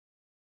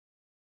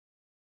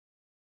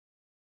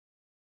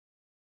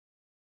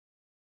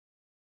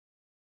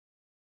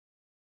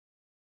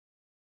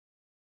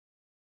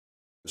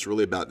It's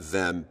really about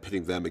them,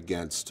 pitting them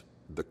against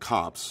the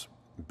cops,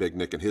 Big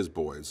Nick and his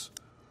boys,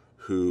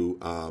 who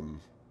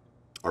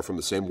are from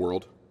the same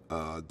world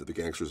that the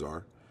gangsters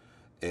are.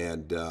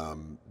 And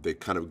they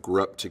kind of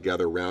grew up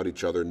together, around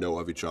each other, know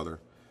of each other.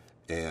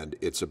 And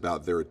it's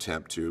about their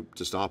attempt to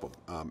stop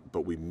them.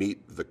 But we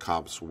meet the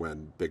cops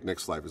when Big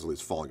Nick's life is at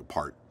least falling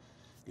apart.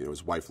 You know,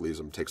 his wife leaves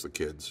him, takes the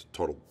kids,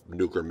 total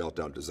nuclear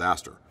meltdown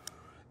disaster.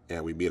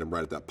 And we meet him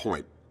right at that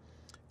point.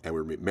 And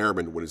we meet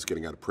Merriman when he's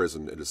getting out of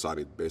prison and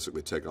deciding to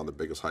basically take on the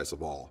biggest heist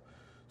of all.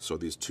 So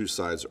these two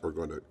sides are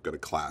going to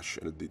clash,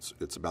 and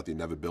it's about the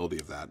inevitability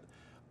of that,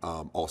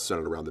 all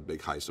centered around the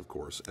big heist, of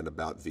course, and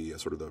about the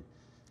sort of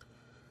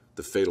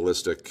the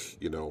fatalistic,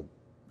 you know,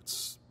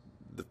 it's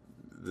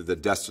the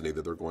destiny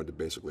that they're going to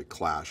basically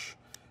clash,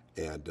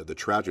 and the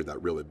tragedy of that,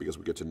 really, because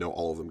we get to know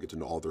all of them, get to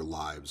know all their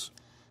lives,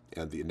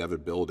 and the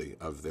inevitability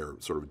of their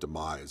sort of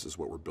demise is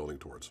what we're building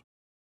towards.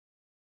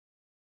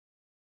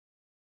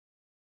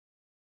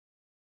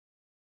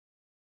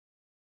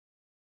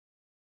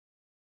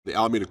 The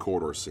Alameda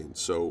corridor scene.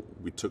 So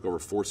we took over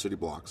 4 city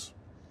blocks.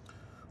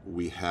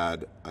 We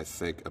had, I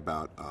think,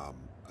 about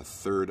a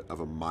third of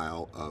a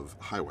mile of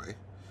highway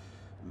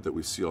that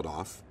we sealed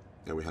off,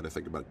 and we had, I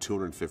think, about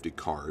 250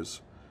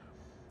 cars.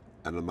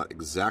 And I'm not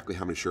exactly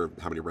how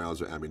many rounds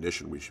of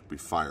ammunition we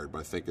fired, but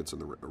I think it's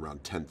in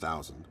around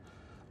 10,000.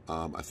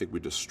 I think we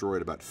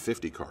destroyed about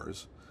 50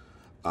 cars.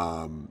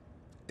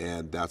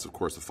 And that's, of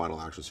course, the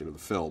final action scene of the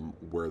film,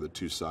 where the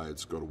two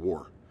sides go to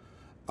war.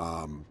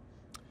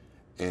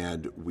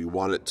 And we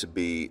want it to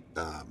be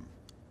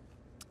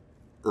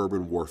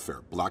urban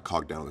warfare, Black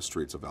Hawk down the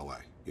streets of LA,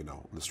 you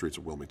know, the streets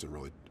of Wilmington,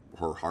 really,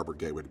 or Harbor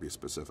Gateway to be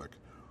specific.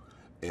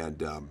 And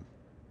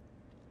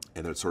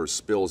then it sort of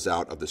spills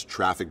out of this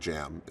traffic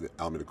jam in the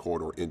Alameda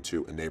corridor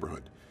into a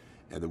neighborhood.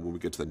 And then when we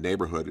get to the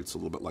neighborhood, it's a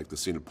little bit like the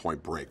scene of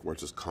Point Break, where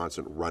it's just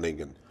constant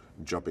running and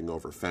jumping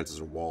over fences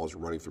and walls,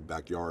 running through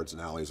backyards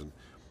and alleys, and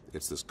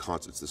it's this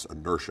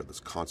inertia, this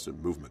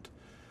constant movement.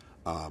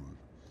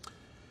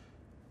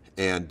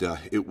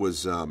 It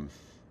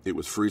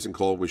was freezing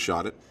cold. We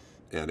shot it,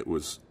 and it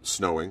was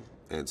snowing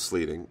and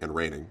sleeting and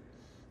raining,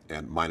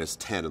 and minus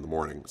 10 in the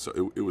morning.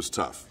 So it was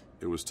tough.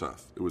 It was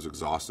tough. It was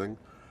exhausting,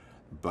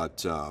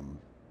 but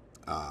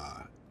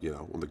you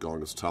know, when the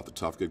going is tough, the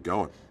tough get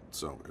going.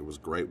 So it was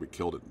great. We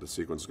killed it. The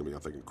sequence is going to be, I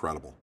think,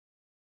 incredible.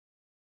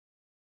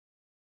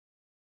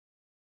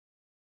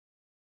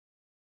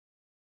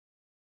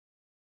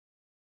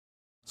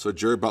 So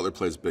Jerry Butler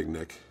plays Big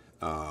Nick.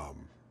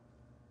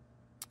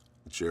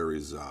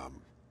 Jerry's,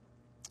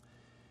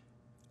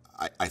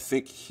 I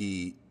think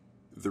the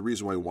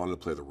reason why he wanted to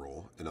play the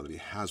role, and now that he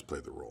has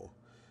played the role,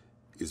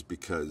 is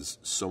because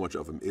so much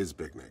of him is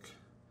Big Nick.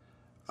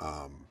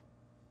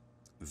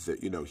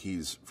 That, you know,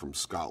 he's from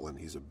Scotland,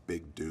 he's a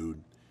big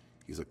dude,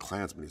 he's a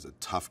Klansman, he's a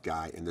tough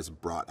guy, and this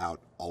brought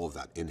out all of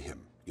that in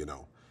him, you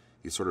know.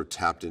 He sort of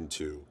tapped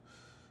into,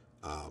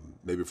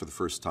 maybe for the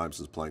first time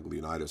since playing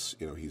Leonidas,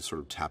 you know, he's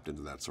sort of tapped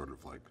into that sort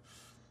of like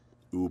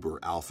uber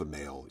alpha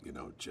male, you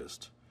know,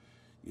 just,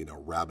 you know,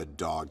 rabid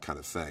dog kind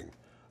of thing.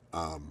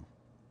 And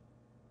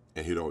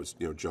he'd always,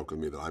 you know, joke with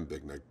me that I'm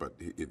Big Nick, but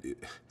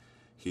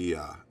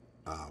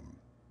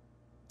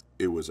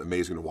it was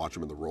amazing to watch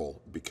him in the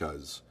role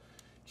because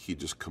he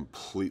just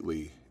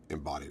completely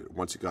embodied it.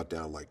 Once he got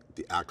down, like,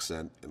 the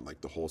accent and, like,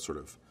 the whole sort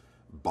of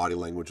body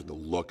language and the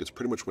look, it's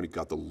pretty much when he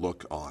got the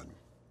look on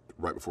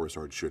right before he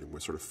started shooting,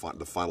 with sort of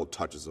the final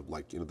touches of,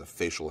 like, you know, the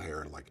facial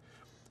hair and, like,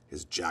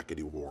 his jacket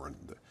he wore and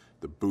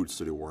the boots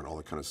that he wore and all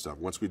that kind of stuff.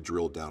 Once we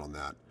drilled down on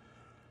that,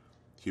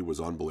 he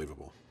was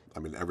unbelievable. I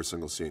mean, every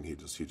single scene, he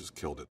just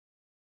killed it.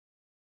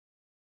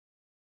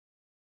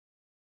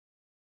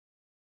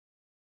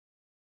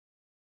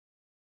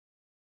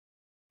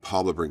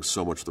 Pablo brings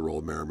so much to the role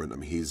of Merriman. I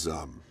mean,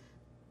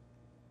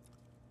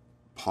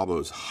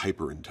 Pablo's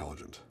hyper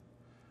intelligent,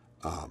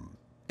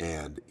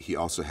 and he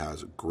also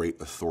has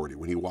great authority.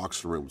 When he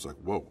walks the room, it's like,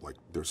 whoa, like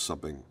there's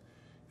something.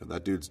 You know,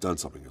 that dude's done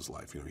something in his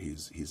life. You know,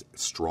 he's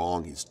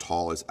strong, he's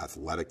tall, he's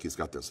athletic, he's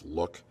got this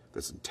look,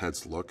 this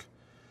intense look.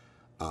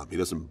 He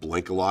doesn't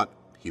blink a lot.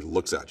 He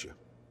looks at you.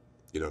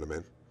 You know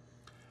what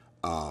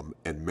I mean?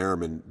 And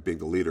Merriman, being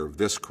the leader of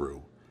this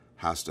crew,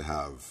 has to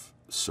have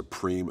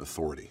supreme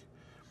authority.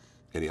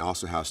 And he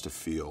also has to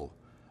feel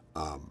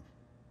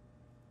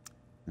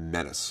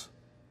menace.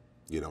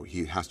 You know,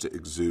 he has to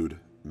exude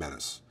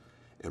menace.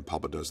 And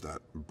Pablo does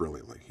that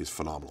brilliantly. He's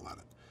phenomenal at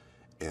it.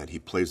 And he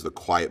plays the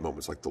quiet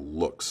moments, like the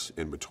looks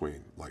in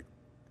between, like,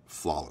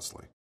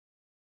 flawlessly.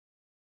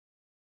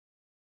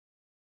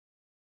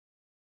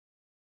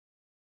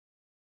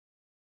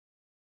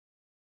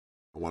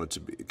 I wanted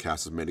to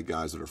cast as many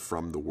guys that are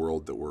from the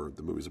world that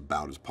the movie's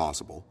about as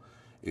possible.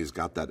 He's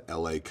got that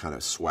LA kind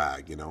of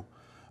swag, you know.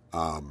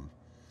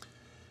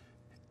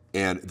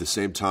 And at the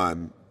same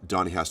time,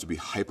 Donnie has to be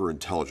hyper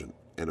intelligent,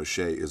 and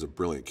O'Shea is a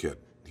brilliant kid.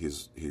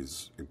 He's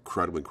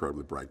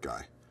incredibly bright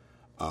guy.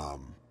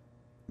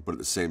 But at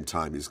the same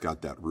time, he's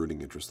got that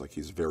rooting interest. Like,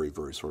 he's very,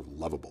 very sort of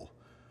lovable.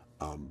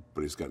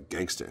 But he's got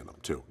gangsta in him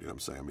too. You know what I'm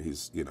saying? I mean,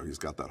 he's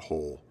got that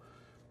whole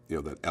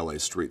that LA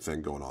street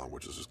thing going on,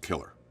 which is just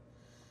killer.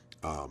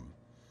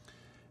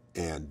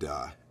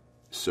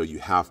 So you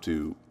have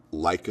to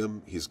like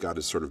him. He's got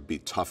to sort of be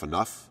tough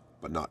enough,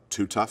 but not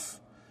too tough.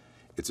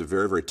 It's a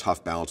very, very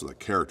tough balance of the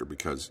character,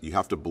 because you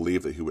have to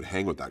believe that he would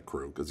hang with that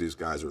crew, because these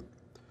guys are,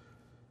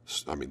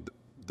 I mean,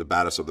 the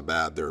baddest of the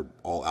bad. They're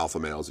all alpha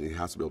males, and he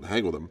has to be able to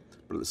hang with them.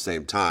 But at the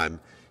same time,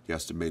 he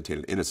has to maintain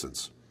an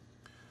innocence.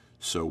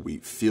 So we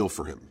feel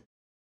for him.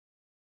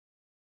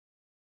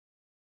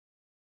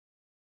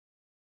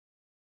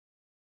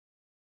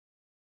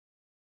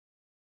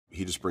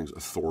 He just brings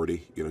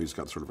authority. He's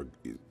got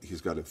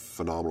he's got a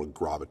phenomenal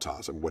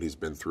gravitas and what he's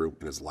been through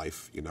in his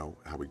life.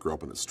 How he grew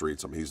up in the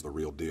streets. I mean, he's the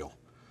real deal.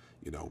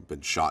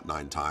 Been shot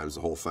 9 times,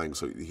 the whole thing.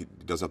 So he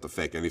doesn't have to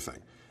fake anything.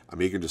 I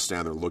mean, he can just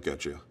stand there and look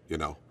at you,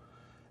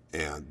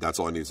 and that's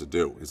all he needs to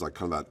do. He's like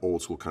kind of that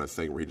old school kind of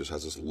thing where he just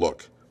has this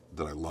look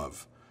that I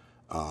love.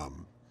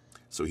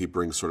 So he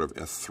brings sort of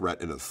a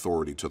threat and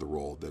authority to the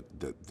role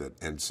that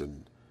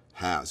Ensign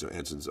has.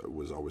 Ensign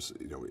was always,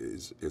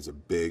 is a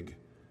big,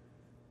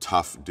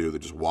 tough dude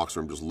that just walks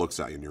around, just looks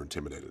at you, and you're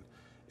intimidated.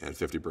 And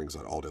 50 brings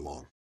that all day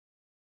long.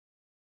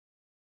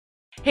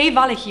 Hey,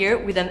 Vale here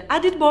with an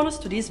added bonus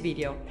to this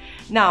video.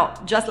 Now,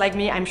 just like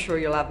me, I'm sure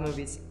you love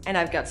movies, and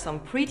I've got some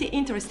pretty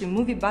interesting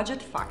movie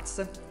budget facts,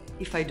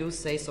 if I do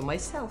say so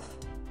myself.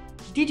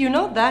 Did you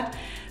know that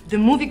the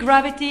movie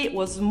Gravity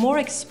was more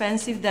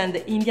expensive than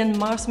the Indian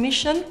Mars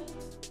mission?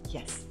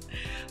 Yes.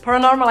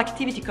 Paranormal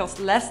Activity cost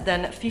less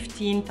than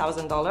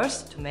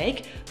 $15,000 to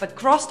make, but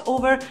crossed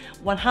over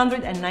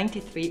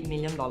 $193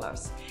 million.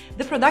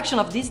 The production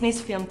of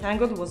Disney's film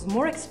Tangled was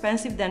more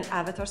expensive than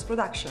Avatar's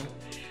production.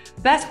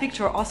 Best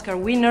Picture Oscar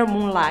winner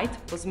Moonlight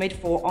was made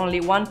for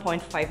only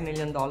 $1.5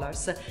 million.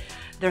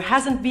 There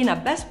hasn't been a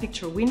Best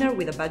Picture winner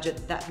with a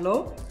budget that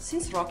low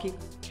since Rocky.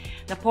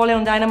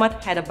 Napoleon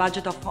Dynamite had a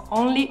budget of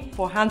only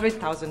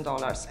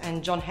 $400,000,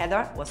 and John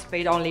Heder was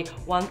paid only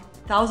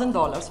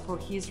 $1,000 for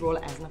his role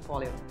as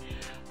Napoleon.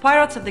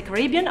 Pirates of the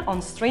Caribbean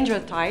on Stranger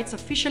Tides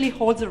officially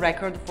holds the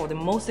record for the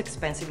most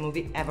expensive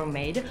movie ever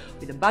made,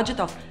 with a budget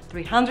of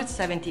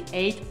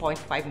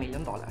 $378.5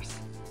 million.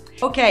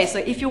 Okay, so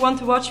if you want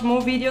to watch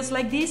more videos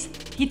like this,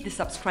 hit the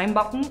subscribe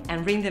button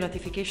and ring the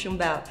notification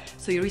bell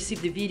so you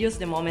receive the videos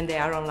the moment they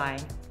are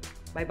online.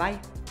 Bye bye!